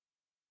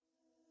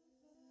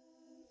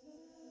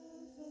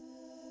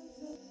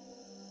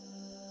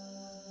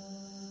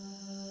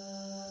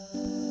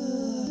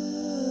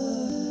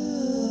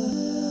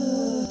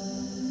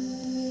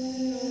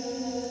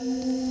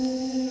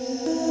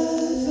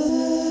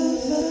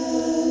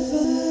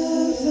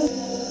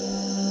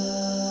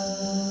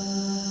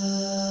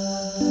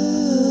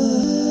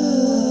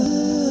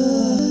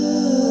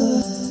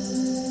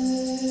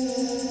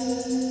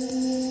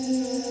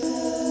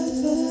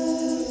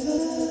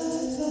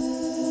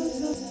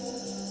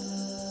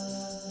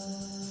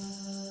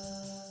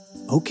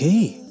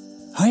Okay.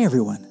 Hi,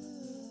 everyone.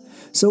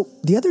 So,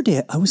 the other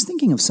day, I was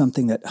thinking of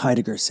something that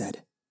Heidegger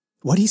said.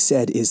 What he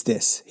said is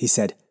this. He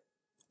said,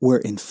 "We're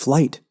in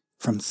flight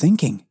from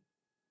thinking."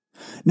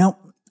 Now,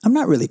 I'm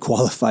not really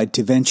qualified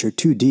to venture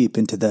too deep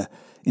into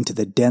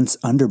the dense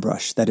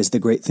underbrush that is the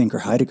great thinker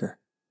Heidegger.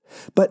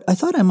 But I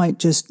thought I might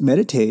just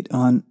meditate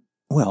on,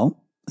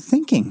 well,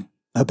 thinking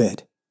a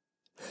bit.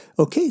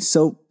 Okay,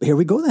 so here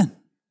we go then.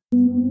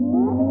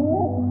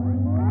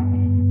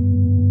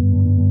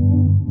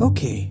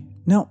 Okay,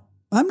 now,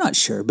 I'm not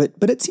sure,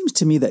 but it seems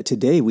to me that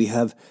today we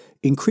have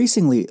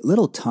increasingly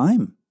little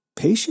time,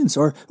 patience,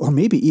 or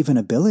maybe even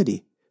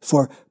ability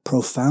for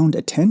profound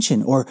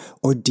attention or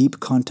deep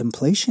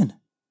contemplation.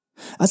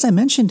 As I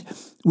mentioned,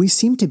 we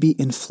seem to be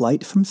in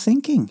flight from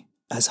thinking,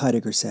 as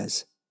Heidegger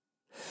says.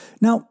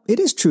 Now, it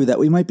is true that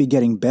we might be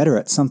getting better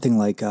at something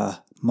like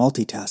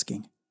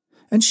multitasking.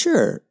 And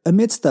sure,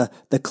 amidst the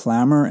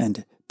clamor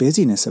and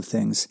busyness of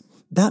things,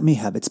 that may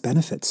have its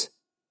benefits.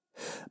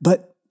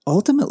 But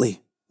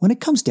ultimately, when it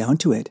comes down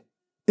to it,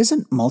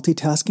 isn't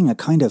multitasking a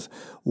kind of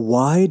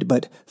wide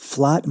but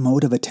flat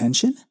mode of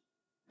attention?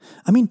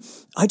 I mean,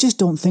 I just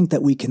don't think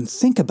that we can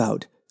think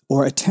about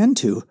or attend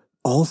to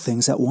all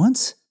things at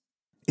once.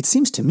 It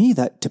seems to me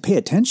that to pay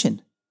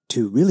attention,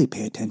 to really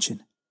pay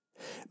attention,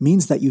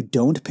 means that you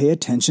don't pay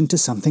attention to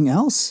something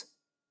else.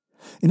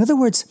 In other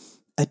words,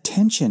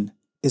 attention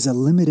is a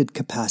limited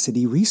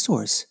capacity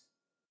resource.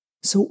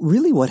 So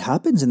really what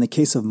happens in the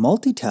case of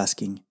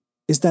multitasking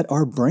is that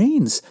our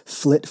brains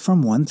flit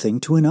from one thing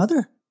to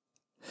another.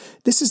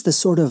 This is the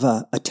sort of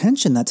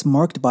attention that's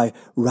marked by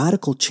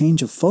radical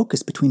change of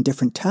focus between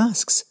different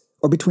tasks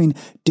or between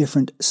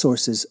different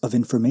sources of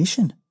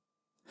information.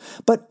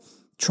 But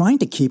trying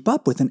to keep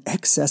up with an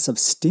excess of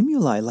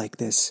stimuli like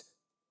this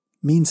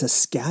means a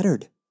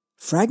scattered,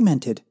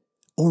 fragmented,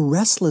 or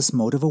restless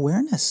mode of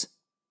awareness.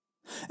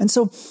 And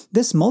so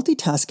this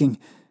multitasking,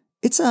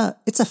 it's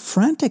a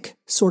frantic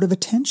sort of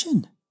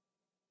attention.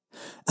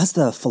 As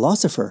the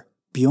philosopher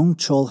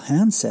Byung-Chul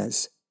Han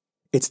says,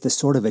 it's the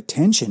sort of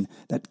attention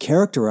that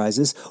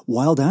characterizes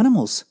wild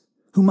animals,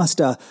 who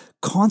must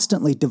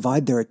constantly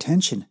divide their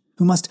attention,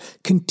 who must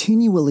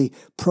continually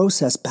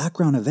process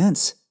background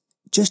events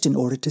just in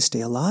order to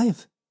stay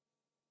alive.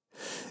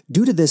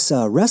 Due to this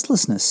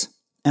restlessness,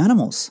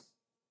 animals,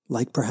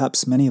 like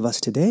perhaps many of us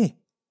today,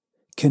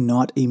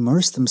 cannot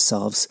immerse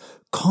themselves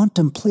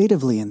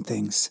contemplatively in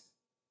things.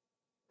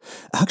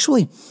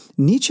 Actually,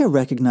 Nietzsche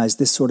recognized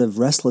this sort of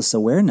restless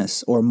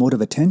awareness or mode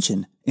of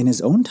attention in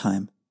his own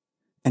time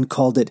and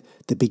called it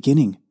the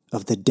beginning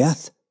of the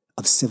death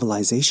of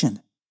civilization.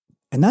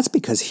 And that's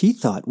because he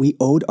thought we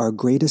owed our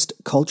greatest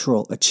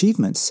cultural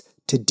achievements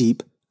to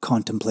deep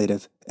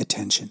contemplative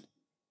attention.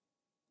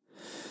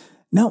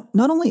 Now,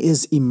 not only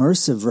is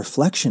immersive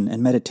reflection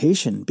and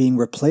meditation being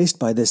replaced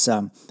by this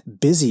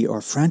busy or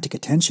frantic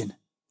attention,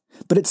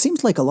 but it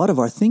seems like a lot of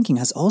our thinking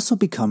has also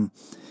become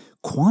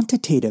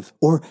quantitative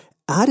or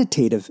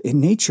additive in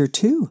nature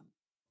too.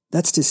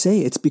 That's to say,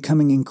 it's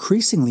becoming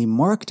increasingly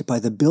marked by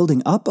the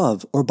building up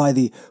of or by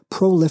the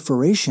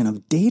proliferation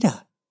of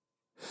data.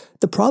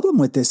 The problem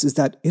with this is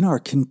that in our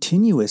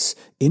continuous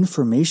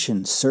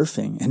information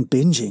surfing and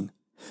binging,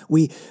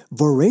 we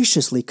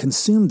voraciously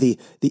consume the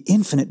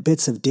infinite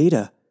bits of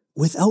data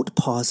without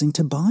pausing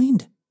to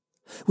bind,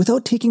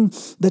 without taking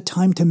the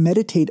time to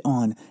meditate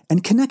on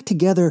and connect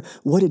together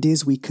what it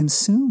is we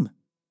consume,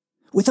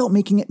 without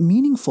making it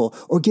meaningful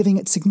or giving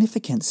it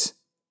significance,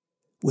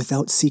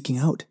 without seeking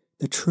out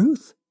the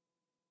truth.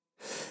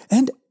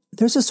 And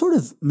there's a sort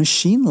of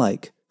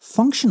machine-like,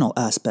 functional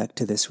aspect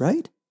to this,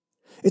 right?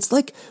 It's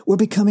like we're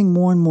becoming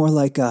more and more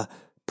like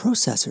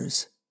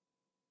processors.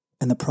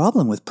 And the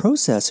problem with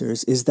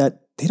processors is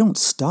that they don't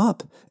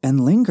stop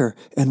and linger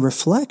and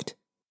reflect,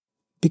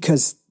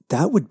 because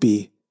that would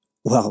be,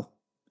 well,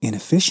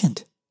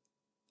 inefficient.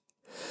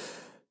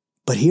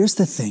 But here's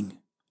the thing.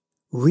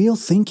 Real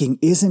thinking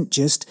isn't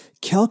just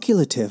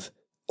calculative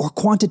or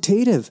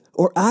quantitative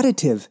or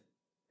additive.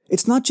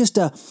 It's not just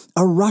a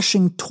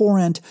rushing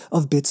torrent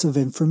of bits of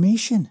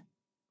information.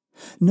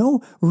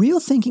 No, real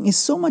thinking is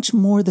so much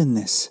more than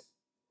this.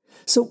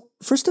 So,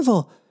 first of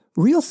all,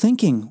 real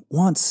thinking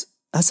wants,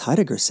 as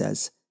Heidegger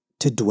says,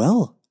 to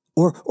dwell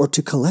or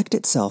to collect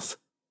itself.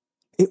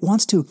 It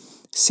wants to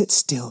sit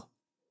still.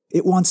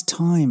 It wants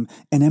time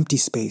and empty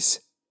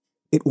space.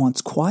 It wants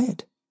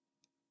quiet.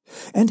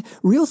 And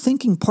real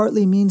thinking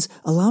partly means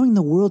allowing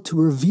the world to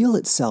reveal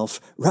itself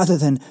rather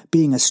than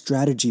being a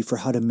strategy for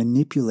how to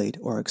manipulate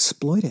or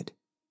exploit it.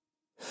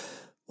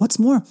 What's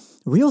more,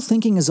 real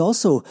thinking is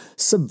also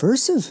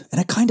subversive and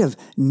a kind of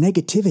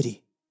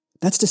negativity.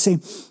 That's to say,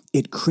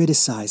 it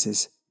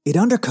criticizes, it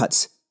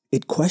undercuts,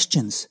 it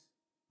questions.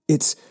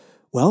 It's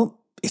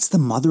the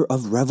mother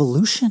of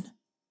revolution.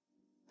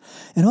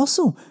 And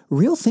also,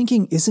 real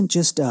thinking isn't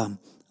just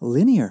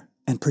linear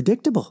and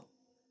predictable.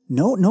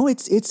 No,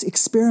 it's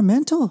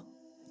experimental.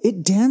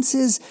 It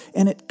dances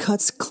and it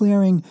cuts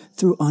clearing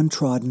through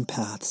untrodden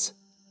paths.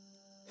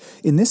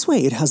 In this way,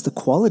 it has the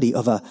quality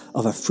of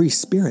a free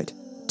spirit,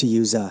 to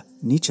use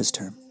Nietzsche's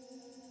term.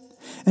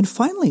 And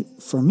finally,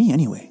 for me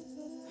anyway,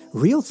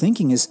 real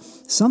thinking is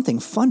something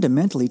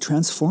fundamentally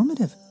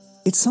transformative.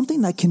 It's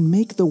something that can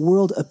make the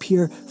world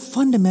appear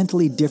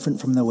fundamentally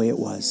different from the way it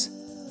was.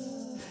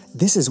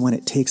 This is when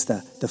it takes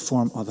the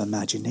form of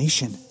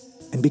imagination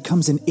and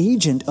becomes an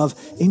agent of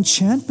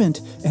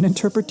enchantment and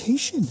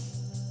interpretation.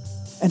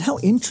 And how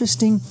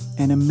interesting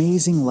and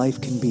amazing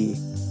life can be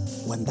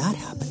when that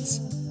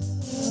happens.